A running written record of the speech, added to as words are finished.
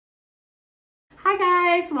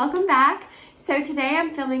guys, welcome back. So today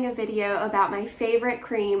I'm filming a video about my favorite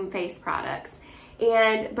cream face products.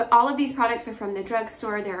 But all of these products are from the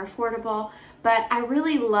drugstore, they're affordable, but I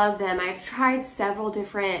really love them. I've tried several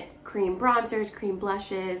different cream bronzers, cream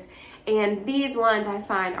blushes, and these ones I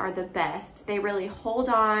find are the best. They really hold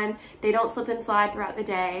on, they don't slip and slide throughout the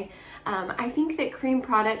day. I think that cream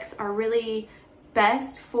products are really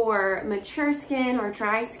best for mature skin or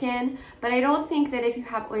dry skin, but I don't think that if you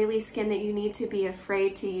have oily skin that you need to be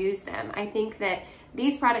afraid to use them. I think that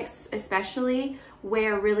these products especially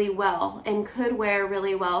wear really well and could wear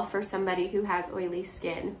really well for somebody who has oily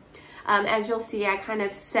skin. As you'll see, I kind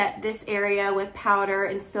of set this area with powder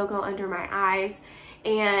and still go under my eyes,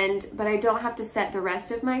 but I don't have to set the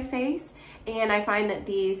rest of my face. And I find that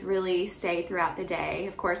these really stay throughout the day.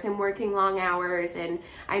 Of course, I'm working long hours and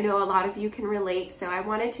I know a lot of you can relate, so I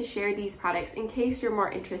wanted to share these products in case you're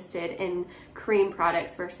more interested in cream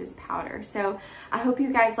products versus powder. So I hope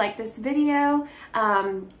you guys like this video.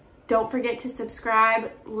 Don't forget to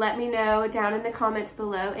subscribe. Let me know down in the comments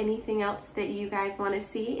below anything else that you guys want to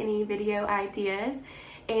see, any video ideas.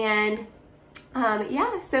 And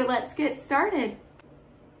yeah, so let's get started.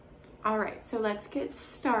 All right, so let's get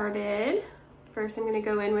started. First, I'm gonna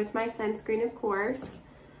go in with my sunscreen, of course.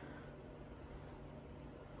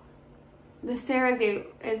 The CeraVe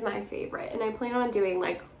is my favorite, and I plan on doing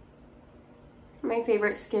like my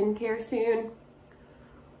favorite skincare soon.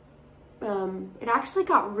 It actually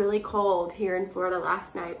got really cold here in Florida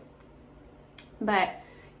last night, but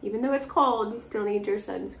even though it's cold, you still need your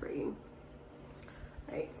sunscreen.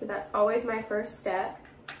 All right, so that's always my first step.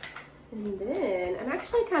 And then I'm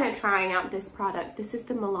actually kind of trying out this product. This is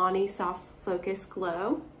the Milani Soft Focus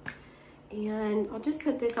Glow. And I'll just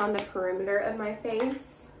put this on the perimeter of my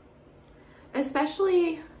face,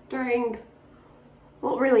 especially during,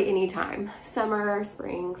 well, really any time, summer,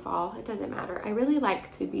 spring, fall, it doesn't matter. I really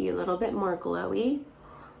like to be a little bit more glowy.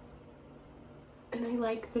 And I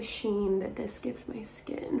like the sheen that this gives my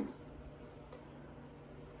skin.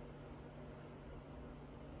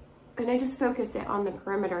 And I just focus it on the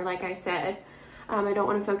perimeter, like I said. I don't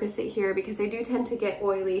want to focus it here because I do tend to get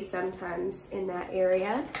oily sometimes in that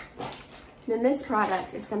area. And then this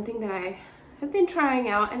product is something that I have been trying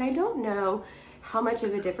out, and I don't know how much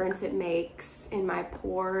of a difference it makes in my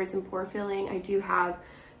pores and pore filling. I do have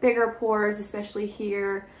bigger pores, especially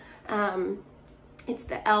here. It's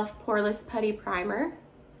the e.l.f. Poreless Putty Primer.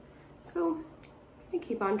 So I'm gonna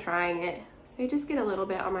keep on trying it. So I just get a little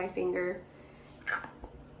bit on my finger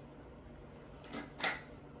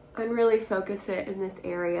and really focus it in this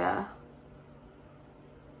area.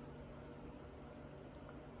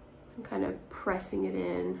 I'm kind of pressing it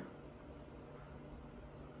in.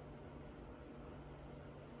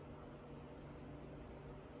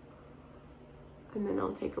 And then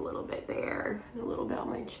I'll take a little bit there and a little bit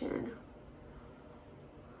on my chin.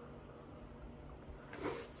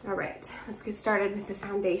 All right, let's get started with the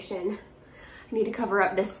foundation. I need to cover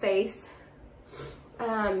up this face.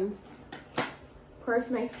 Of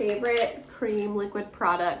course, my favorite cream liquid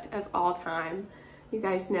product of all time. You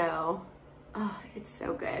guys know, oh, it's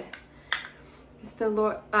so good. It's the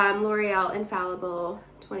L'Oreal Infallible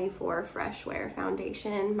 24 Fresh Wear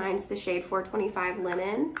Foundation. Mine's the shade 425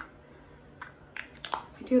 Linen.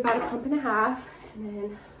 I do about a pump and a half, and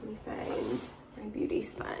then let me find my beauty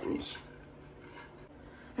sponge.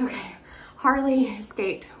 Okay, hardly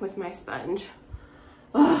escaped with my sponge.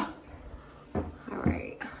 Ugh. All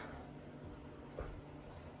right.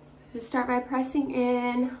 Just start by pressing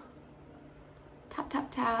in, tap, tap,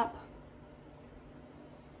 tap.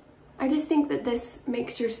 I just think that this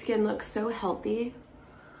makes your skin look so healthy.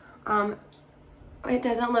 It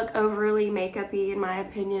doesn't look overly makeup-y in my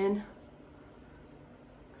opinion,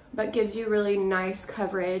 but gives you really nice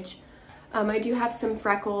coverage. I do have some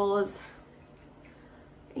freckles,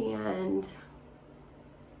 and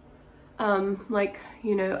like,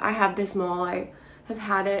 you know, I have this mole. I have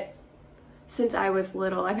had it since I was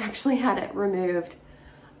little. I've actually had it removed,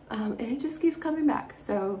 and it just keeps coming back.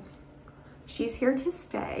 So she's here to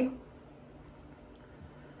stay.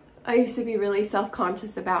 I used to be really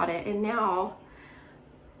self-conscious about it, and now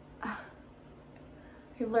I've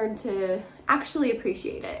learned to actually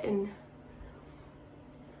appreciate it, and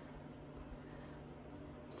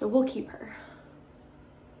so we'll keep her.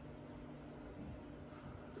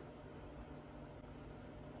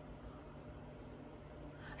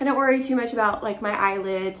 I don't worry too much about like my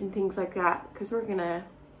eyelids and things like that, because we're gonna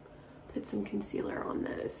put some concealer on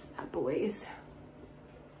those bad boys.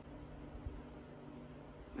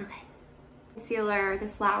 Okay. Concealer, the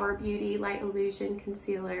Flower Beauty Light Illusion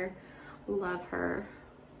Concealer. Love her.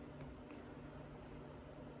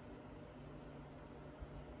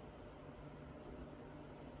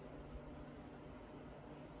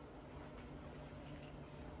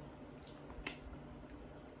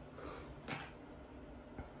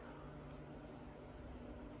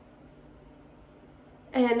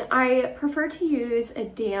 And I prefer to use a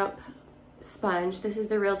damp sponge. This is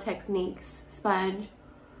the Real Techniques sponge.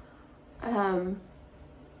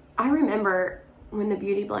 I remember when the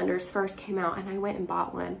beauty blenders first came out and I went and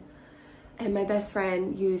bought one, and my best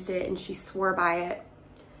friend used it and she swore by it.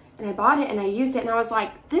 And I bought it and I used it and I was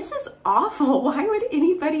like, this is awful. Why would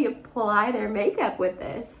anybody apply their makeup with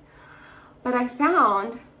this? But I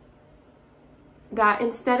found that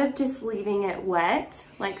instead of just leaving it wet,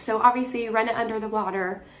 like, so obviously you run it under the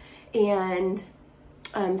water and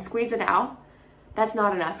squeeze it out. That's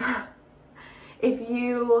not enough. If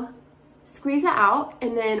you squeeze it out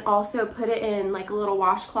and then also put it in like a little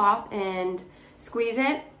washcloth and squeeze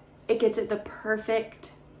it, it gets it the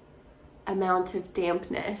perfect amount of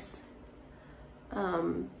dampness.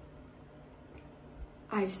 I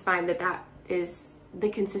just find that that is the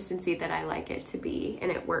consistency that I like it to be,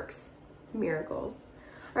 and it works miracles.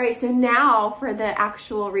 All right, so now for the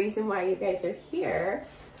actual reason why you guys are here,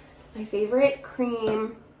 my favorite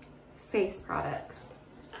cream face products.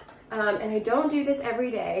 And I don't do this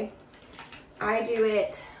every day. I do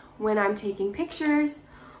it when I'm taking pictures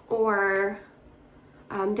or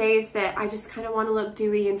days that I just kind of want to look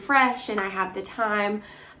dewy and fresh and I have the time.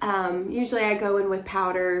 Usually I go in with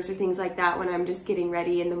powders or things like that when I'm just getting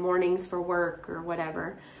ready in the mornings for work or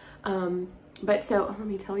whatever. But so let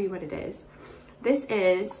me tell you what it is. This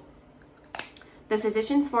is the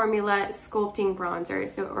Physicians Formula Sculpting Bronzer.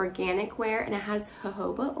 It's the organic wear and it has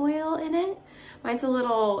jojoba oil in it. Mine's a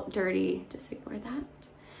little dirty, just ignore that.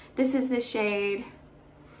 This is the shade,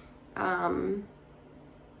 I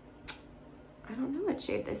don't know what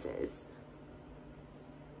shade this is.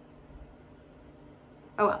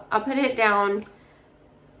 Oh well, I'll put it down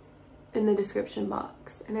in the description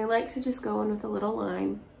box. And I like to just go in with a little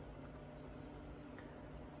line.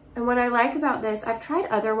 And what I like about this, I've tried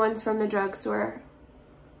other ones from the drugstore,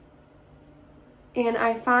 and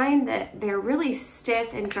I find that they're really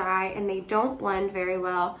stiff and dry and they don't blend very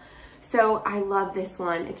well. So I love this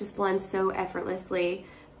one. It just blends so effortlessly.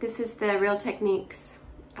 This is the Real Techniques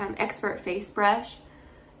Expert Face Brush.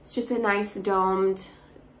 It's just a nice domed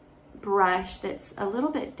brush that's a little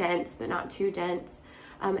bit dense, but not too dense.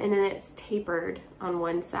 And then it's tapered on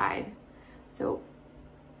one side. So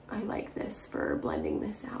I like this for blending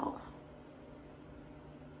this out.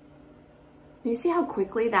 You see how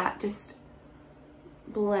quickly that just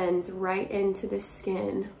blends right into the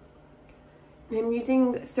skin. And I'm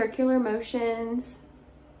using circular motions.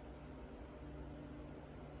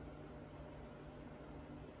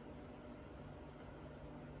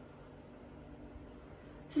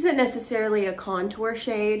 This isn't necessarily a contour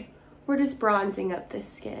shade. We're just bronzing up the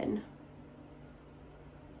skin.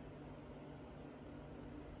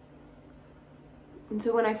 And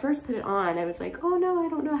so when I first put it on, I was like, oh no, I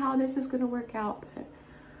don't know how this is gonna work out. But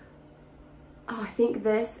oh, I think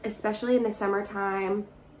this, especially in the summertime,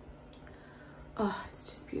 oh, it's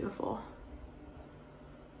just beautiful.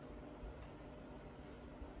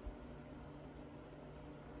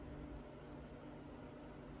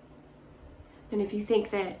 And if you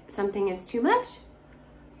think that something is too much,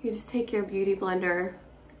 you just take your beauty blender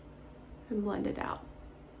and blend it out.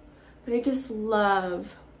 But I just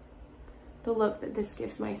love the look that this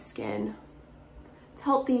gives my skin. It's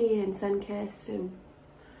healthy and sun-kissed, and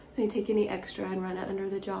I take any extra and run it under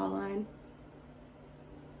the jawline.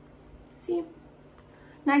 See?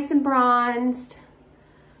 Nice and bronzed.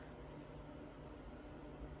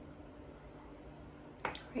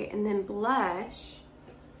 Right, and then blush.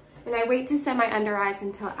 And I wait to set my under eyes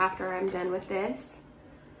until after I'm done with this.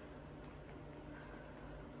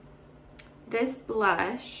 This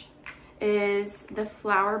blush is the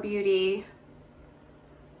Flower Beauty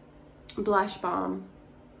Blush Balm.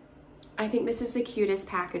 I think this is the cutest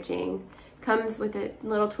packaging. Comes with a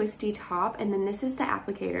little twisty top, and then this is the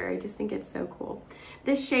applicator. I just think it's so cool.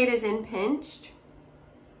 This shade is in Pinched,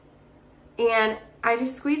 and I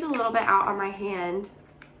just squeeze a little bit out on my hand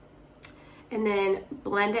and then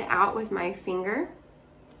blend it out with my finger.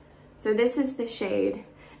 So this is the shade.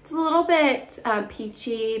 It's a little bit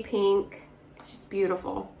peachy pink. It's just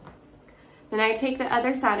beautiful. Then I take the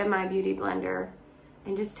other side of my beauty blender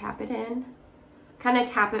and just tap it in. Kind of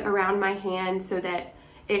tap it around my hand so that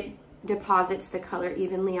it deposits the color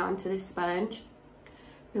evenly onto the sponge.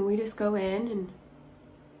 Then we just go in and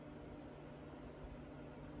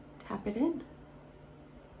tap it in.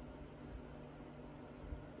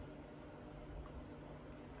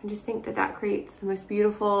 I just think that that creates the most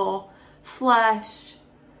beautiful flush,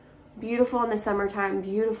 beautiful in the summertime,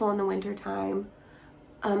 beautiful in the wintertime.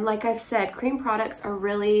 Like I've said, cream products are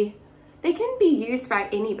really, they can be used by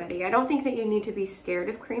anybody. I don't think that you need to be scared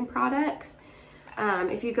of cream products.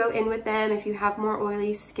 if you go in with them, if you have more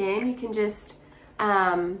oily skin, you can just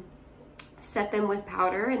set them with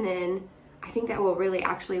powder, and then I think that will really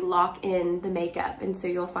actually lock in the makeup, and so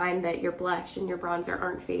you'll find that your blush and your bronzer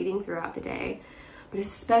aren't fading throughout the day. But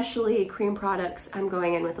especially cream products, I'm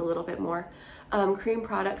going in with a little bit more. Cream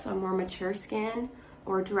products on more mature skin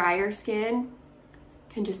or drier skin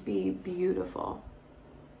can just be beautiful.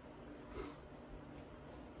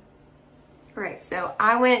 All right, so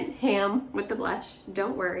I went ham with the blush.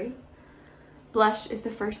 Don't worry. Blush is the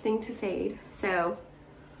first thing to fade. So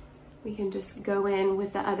we can just go in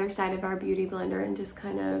with the other side of our beauty blender and just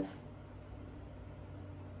kind of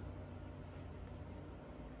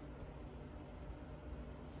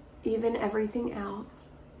even everything out.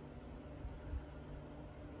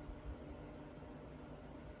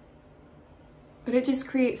 But it just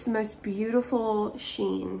creates the most beautiful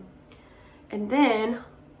sheen. And then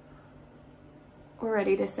we're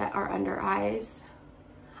ready to set our under eyes.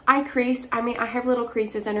 I have little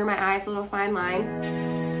creases under my eyes, little fine lines.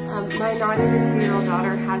 My 9 and 2-year-old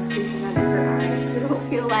daughter has creases under her eyes. So don't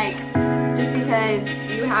feel like just because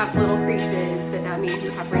you have little creases that means you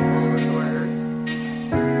have wrinkles or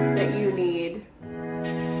that you need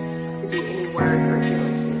to do any work or feel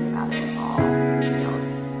ashamed about it at all. You don't.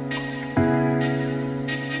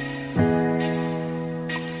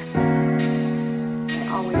 I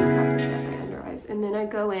always have to set my under eyes. And then I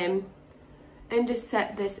go in and just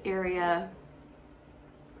set this area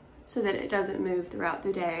so that it doesn't move throughout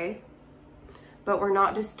the day, but we're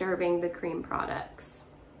not disturbing the cream products.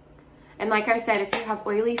 And like I said, if you have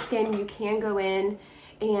oily skin, you can go in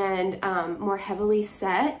and more heavily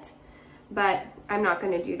set, but I'm not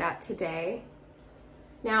gonna do that today.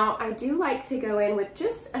 Now, I do like to go in with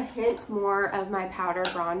just a hint more of my powder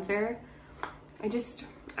bronzer.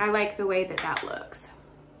 I like the way that that looks.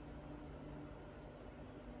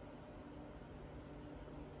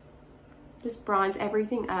 Just bronze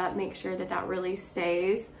everything up, make sure that that really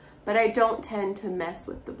stays, but I don't tend to mess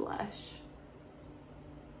with the blush.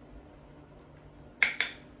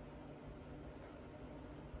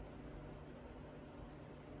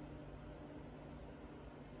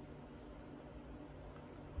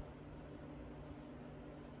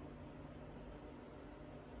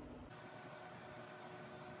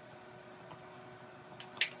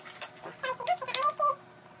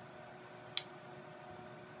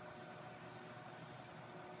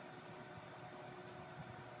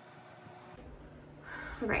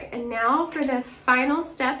 All right, and now for the final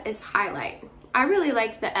step is highlight. I really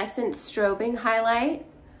like the Essence Strobing highlight.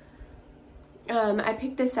 I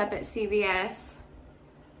picked this up at CVS.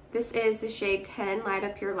 This is the shade 10, Light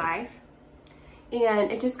Up Your Life.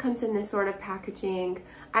 And it just comes in this sort of packaging.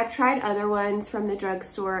 I've tried other ones from the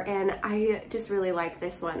drugstore and I just really like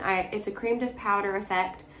this one. It's a cream to powder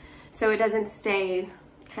effect, so it doesn't stay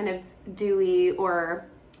kind of dewy or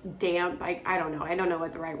damp. I don't know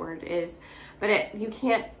what the right word is, but you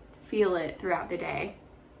can't feel it throughout the day.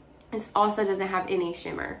 It also doesn't have any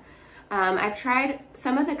shimmer. I've tried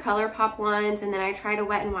some of the ColourPop ones, and then I tried a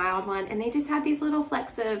Wet n Wild one, and they just had these little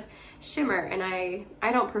flecks of shimmer, and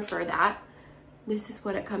I don't prefer that. This is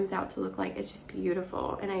what it comes out to look like. It's just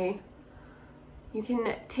beautiful. And you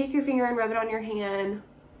can take your finger and rub it on your hand,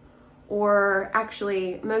 or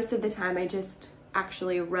actually most of the time I just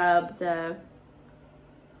actually rub the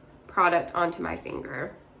product onto my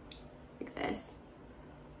finger like this,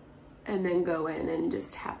 and then go in and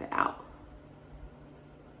just tap it out.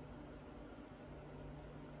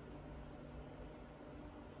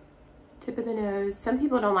 Tip of the nose. Some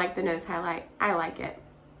people don't like the nose highlight. I like it.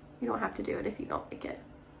 You don't have to do it if you don't like it.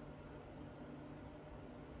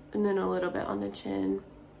 And then a little bit on the chin.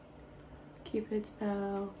 Cupid's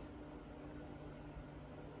bow.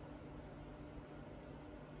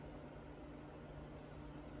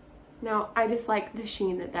 Now, I just like the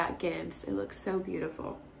sheen that gives. It looks so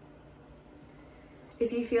beautiful.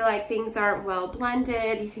 If you feel like things aren't well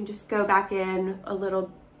blended, you can just go back in a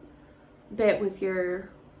little bit with your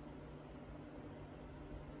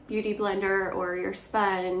beauty blender or your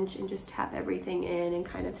sponge and just tap everything in and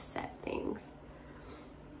kind of set things.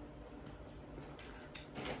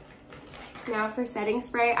 Now for setting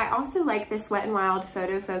spray, I also like this Wet n Wild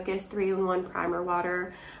Photo Focus 3-in-1 Primer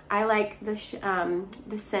Water. I like the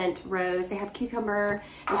scent Rose. They have cucumber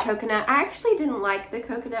and coconut. I actually didn't like the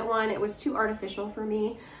coconut one. It was too artificial for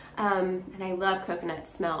me. And I love coconut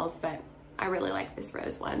smells, but I really like this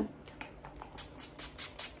rose one.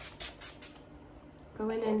 Go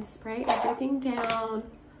in and spray everything down.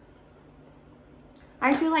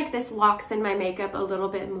 I feel like this locks in my makeup a little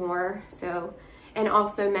bit more, so, and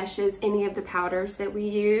also meshes any of the powders that we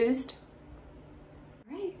used.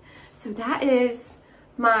 All right, So that is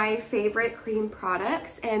my favorite cream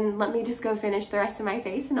products, and let me just go finish the rest of my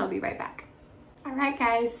face and I'll be right back. All right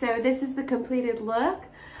guys, so this is the completed look.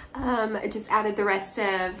 I just added the rest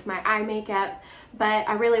of my eye makeup, but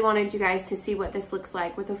I really wanted you guys to see what this looks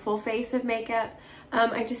like with a full face of makeup.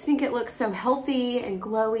 I just think it looks so healthy and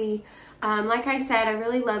glowy. Like I said, I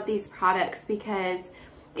really love these products because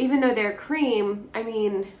even though they're cream, I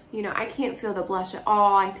mean, you know, I can't feel the blush at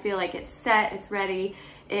all. I feel like it's set, it's ready.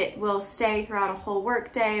 It will stay throughout a whole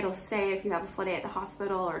work day. It'll stay if you have a full day at the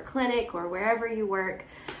hospital or clinic or wherever you work.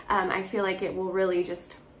 I feel like it will really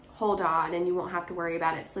just hold on and you won't have to worry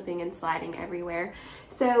about it slipping and sliding everywhere.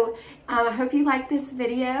 So I hope you like this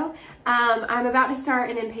video. I'm about to start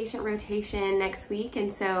an inpatient rotation next week,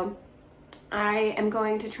 and so I am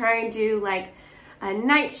going to try and do like a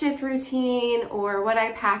night shift routine or what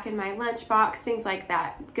I pack in my lunchbox, things like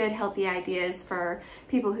that. Good healthy ideas for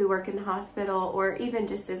people who work in the hospital or even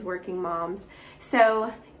just as working moms.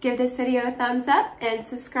 So give this video a thumbs up and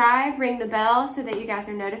subscribe, ring the bell so that you guys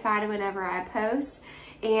are notified whenever I post,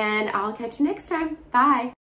 and I'll catch you next time. Bye.